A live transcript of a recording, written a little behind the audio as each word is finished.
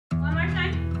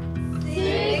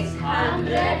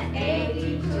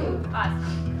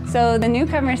So the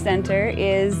Newcomer Center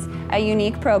is a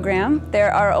unique program.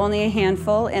 There are only a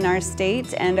handful in our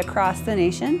state and across the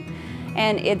nation.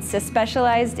 And it's a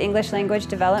specialized English language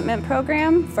development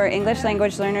program for English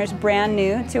language learners brand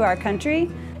new to our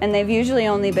country. And they've usually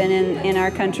only been in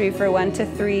our country for 1 to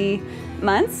 3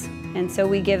 months. And so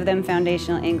we give them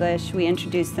foundational English. We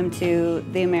introduce them to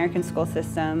the American school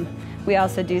system. We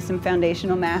also do some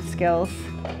foundational math skills.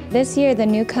 This year, the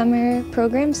Newcomer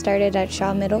program started at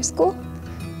Shaw Middle School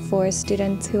for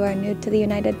students who are new to the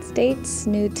United States,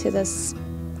 new to the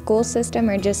school system,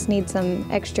 or just need some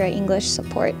extra English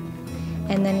support.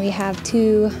 And then we have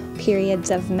 2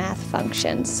 periods of math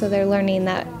functions. So they're learning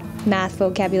that math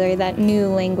vocabulary, that new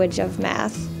language of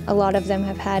math. A lot of them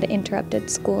have had interrupted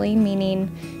schooling,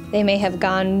 meaning they may have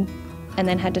gone and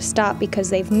then had to stop because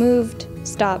they've moved,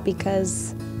 stop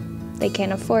because they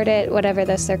can't afford it, whatever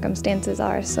the circumstances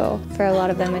are. So for a lot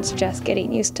of them, it's just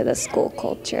getting used to the school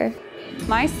culture.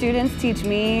 My students teach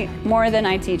me more than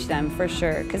I teach them, for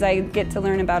sure, because I get to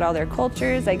learn about all their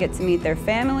cultures, I get to meet their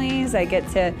families, I get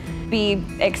to be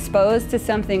exposed to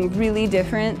something really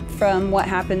different from what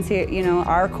happens here,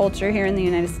 our culture here in the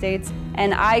United States.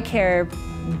 And I care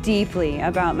deeply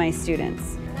about my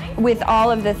students. With all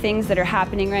of the things that are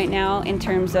happening right now in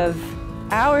terms of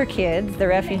our kids, the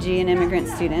refugee and immigrant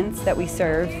students that we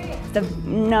serve, the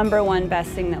 #1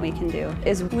 best thing that we can do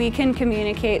is we can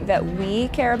communicate that we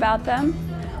care about them.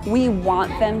 We want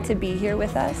them to be here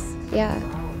with us. Yeah,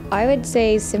 I would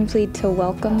say simply to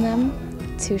welcome them,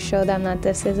 to show them that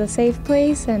this is a safe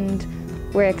place and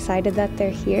we're excited that they're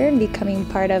here and becoming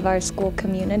part of our school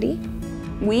community.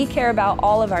 We care about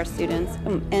all of our students,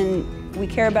 and we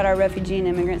care about our refugee and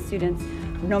immigrant students.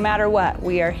 No matter what,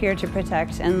 we are here to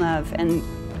protect and love and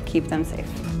keep them safe.